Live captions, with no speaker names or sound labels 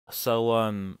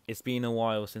So it's been a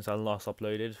while since I last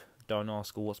uploaded. Don't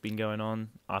ask what's been going on.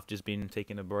 I've just been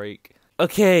taking a break.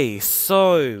 Okay,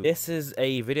 so this is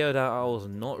a video that I was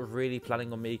not really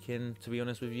planning on making, to be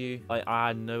honest with you. I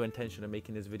had no intention of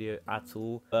making this video at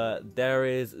all, but there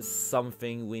is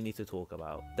something we need to talk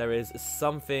about. There is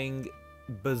something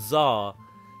bizarre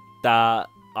that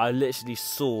I literally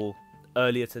saw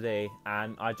earlier today,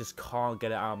 and I just can't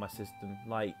get it out of my system.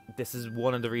 Like, this is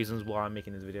one of the reasons why I'm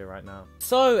making this video right now.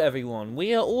 So everyone,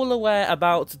 we are all aware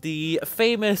about the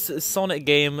famous Sonic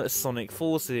game Sonic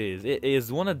Forces. It is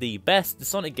one of the best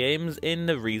Sonic games in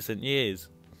the recent years.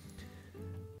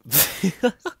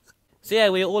 So yeah,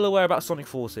 we're all aware about Sonic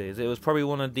Forces. It was probably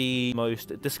one of the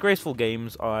most disgraceful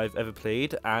games I've ever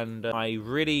played, and I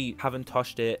really haven't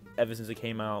touched it ever since it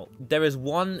came out. There is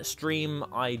one stream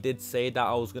I did say that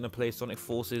I was going to play Sonic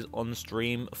Forces on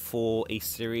stream for a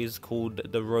series called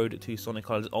The Road to Sonic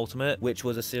Colors Ultimate, which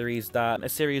was a series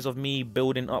of me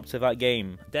building up to that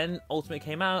game. Then Ultimate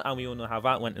came out, and we all know how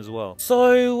that went as well.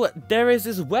 So there is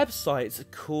this website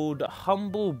called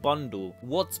Humble Bundle.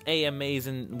 What an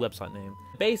amazing website name.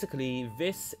 Basically,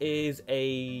 this is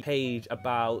a page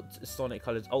about Sonic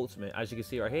Colors Ultimate. As you can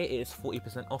see right here, it is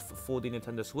 40% off for the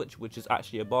Nintendo Switch, which is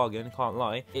actually a bargain, can't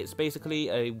lie. It's basically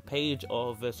a page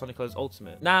of Sonic Colors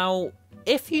Ultimate. Now,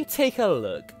 if you take a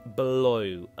look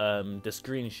below the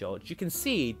screenshot, you can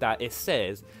see that it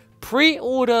says,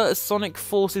 pre-order Sonic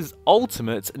Forces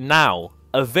Ultimate now,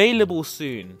 available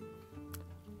soon.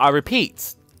 I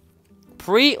repeat,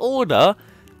 pre-order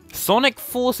Sonic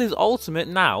Forces Ultimate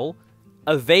now,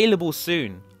 available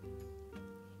soon.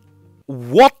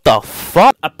 What the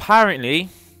fuck? Apparently,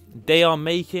 they are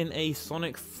making a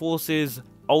Sonic Forces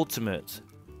Ultimate.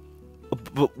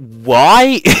 But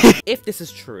why? If this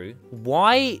is true,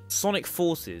 why Sonic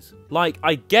Forces? Like,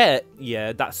 I get,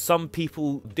 yeah, that some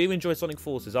people do enjoy Sonic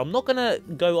Forces. I'm not gonna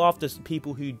go after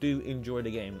people who do enjoy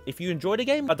the game. If you enjoy the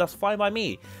game, that's fine by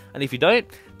me. And if you don't,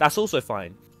 that's also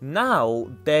fine. Now,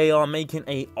 they are making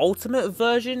a ultimate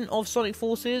version of Sonic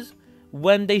Forces,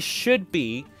 when they should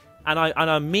be, and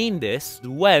I mean this,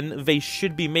 when they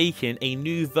should be making a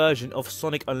new version of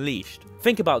Sonic Unleashed.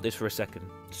 Think about this for a second.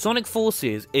 Sonic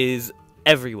Forces is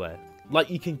everywhere. Like,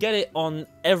 you can get it on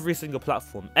every single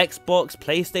platform. Xbox,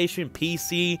 PlayStation,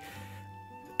 PC,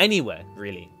 anywhere,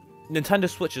 really. Nintendo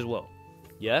Switch as well,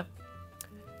 yeah?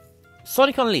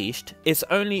 Sonic Unleashed is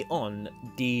only on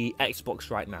the Xbox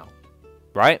right now,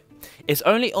 right? It's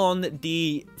only on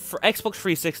the Xbox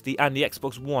 360 and the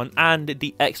Xbox One and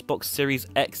the Xbox Series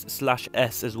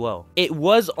X/S as well. It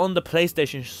was on the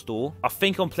PlayStation Store, I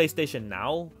think on PlayStation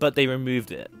Now, but they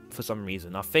removed it for some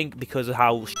reason. I think because of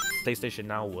how PlayStation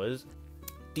Now was.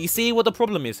 Do you see what the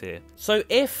problem is here? So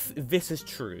if this is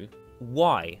true,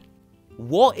 why?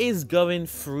 What is going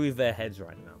through their heads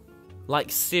right now?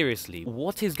 Like, seriously,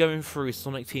 what is going through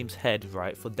Sonic Team's head,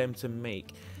 right, for them to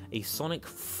make a Sonic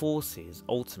Forces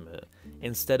Ultimate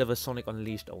instead of a Sonic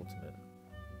Unleashed Ultimate?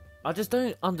 I just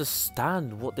don't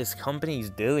understand what this company is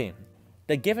doing.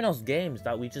 They're giving us games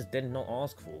that we just did not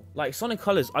ask for. Like Sonic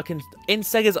Colors, in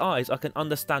Sega's eyes, I can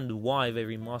understand why they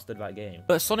remastered that game.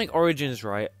 But Sonic Origins,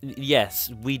 right,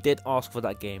 yes, we did ask for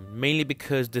that game, mainly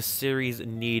because the series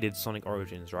needed Sonic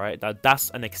Origins, right? That's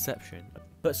an exception.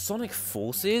 But Sonic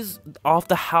Forces,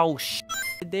 after how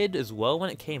it did as well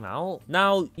when it came out.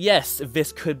 Now, yes,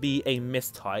 this could be a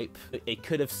mistype. It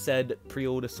could have said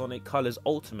pre-order Sonic Colors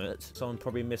Ultimate. Someone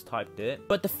probably mistyped it.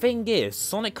 But the thing is,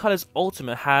 Sonic Colors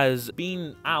Ultimate has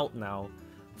been out now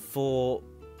for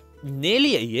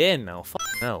nearly a year now.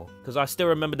 Hell. Because I still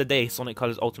remember the day Sonic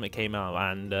Colors Ultimate came out,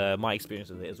 and my experience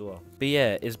with it as well. But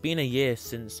yeah, it's been a year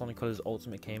since Sonic Colors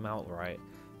Ultimate came out, right?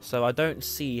 So I don't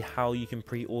see how you can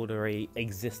pre-order a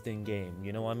existing game,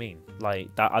 you know what I mean?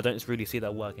 Like, that, I don't really see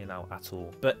that working out at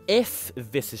all. But if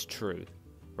this is true,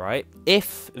 right?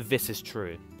 If this is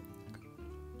true,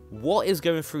 what is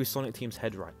going through Sonic Team's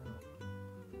head right now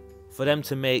for them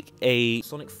to make a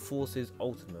Sonic Forces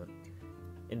Ultimate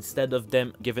instead of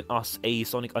them giving us a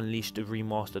Sonic Unleashed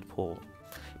remastered port?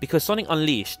 Because Sonic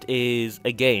Unleashed is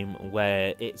a game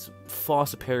where it's far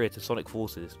superior to Sonic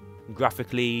Forces.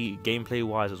 Graphically, gameplay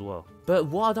wise as well. But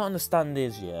what I don't understand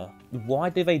is, yeah, why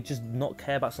do they just not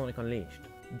care about Sonic Unleashed?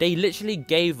 They literally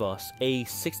gave us a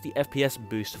 60 FPS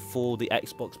boost for the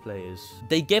Xbox players.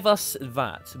 They give us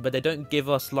that, but they don't give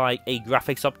us like a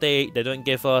graphics update. They don't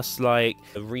give us like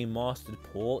a remastered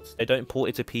port. They don't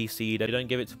port it to PC. They don't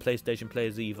give it to PlayStation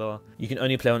players either. You can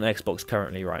only play on Xbox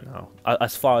currently right now,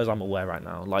 as far as I'm aware right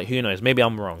now. Like, who knows? Maybe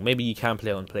I'm wrong. Maybe you can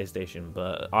play on PlayStation,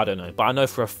 but I don't know. But I know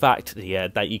for a fact, yeah,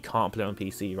 that you can't play on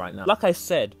PC right now. Like I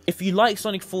said, if you like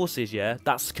Sonic Forces, yeah,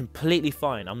 that's completely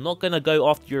fine. I'm not gonna go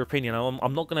after your opinion.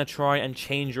 I'm not not going to try and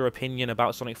change your opinion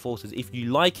about Sonic Forces. If you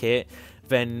like it,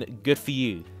 then good for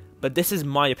you. But this is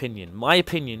my opinion. My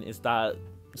opinion is that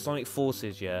Sonic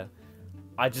Forces, yeah,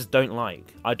 I just don't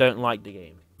like. I don't like the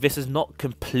game. This is not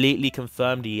completely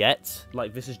confirmed yet.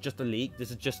 Like, this is just a leak.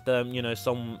 This is just, you know,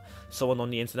 someone on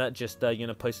the internet just, you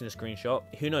know, posting a screenshot.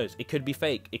 Who knows? It could be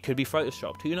fake. It could be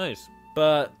photoshopped. Who knows?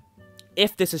 But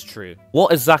if this is true,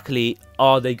 what exactly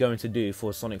are they going to do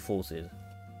for Sonic Forces?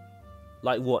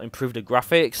 Like, what? Improve the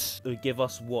graphics? Give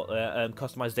us, what,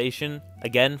 customization?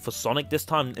 Again, for Sonic this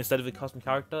time, instead of a custom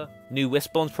character? New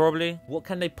Wishbones, probably? What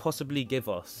can they possibly give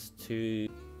us to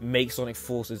make Sonic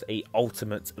Forces a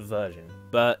ultimate version?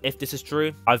 But if this is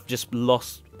true, I've just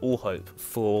lost all hope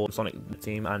for Sonic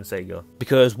Team and Sega.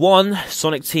 Because, one,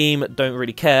 Sonic Team don't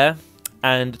really care,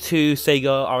 and two,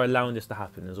 Sega are allowing this to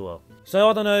happen as well. So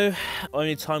I don't know,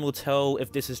 only time will tell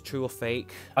if this is true or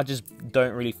fake. I just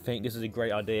don't really think this is a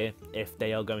great idea if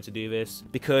they are going to do this,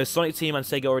 because Sonic Team and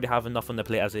Sega already have enough on their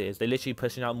plate as it is. They're literally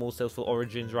pushing out more sales for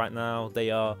Origins right now.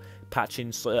 They are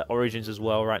patching Origins as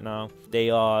well right now. They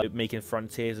are making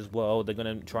Frontiers as well. They're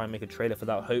going to try and make a trailer for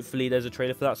that. Hopefully there's a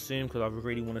trailer for that soon, because I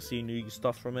really want to see new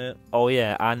stuff from it. Oh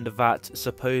yeah, and that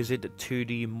supposed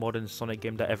 2D modern Sonic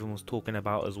game that everyone's talking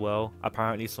about as well.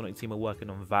 Apparently Sonic Team are working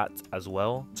on that as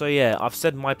well. So yeah, I've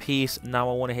said my piece. Now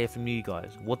I want to hear from you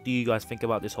guys. What do you guys think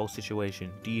about this whole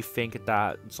situation? Do you think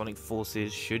that Sonic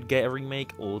Forces should get a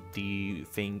remake, or do you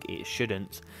think it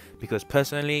shouldn't? Because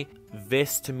personally,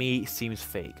 this to me seems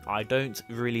fake. I don't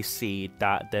really see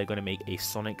that they're going to make a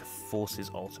Sonic Forces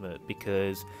Ultimate,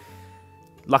 because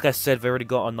like I said, they already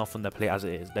got enough on their plate as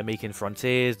it is. They're making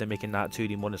Frontiers, they're making that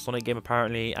 2D modern Sonic game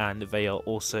apparently, and they are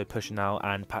also pushing out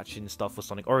and patching stuff for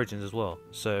Sonic Origins as well.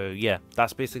 So yeah,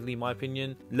 that's basically my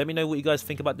opinion. Let me know what you guys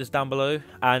think about this down below,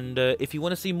 and if you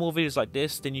want to see more videos like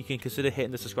this, then you can consider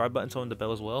hitting the subscribe button, turn on the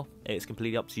bell as well. It's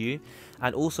completely up to you.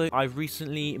 And also, I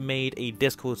recently made a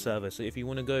Discord server, so if you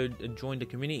want to go and join the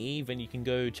community, then you can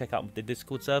go check out the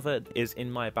Discord server. It is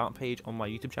in my about page on my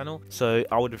YouTube channel, so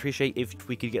I would appreciate if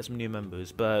we could get some new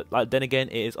members. But like, then again,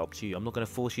 it is up to you. I'm not going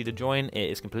to force you to join. It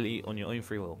is completely on your own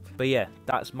free will. But yeah,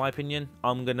 that's my opinion.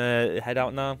 I'm going to head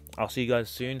out now. I'll see you guys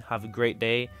soon. Have a great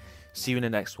day. See you in the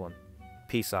next one.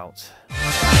 Peace out.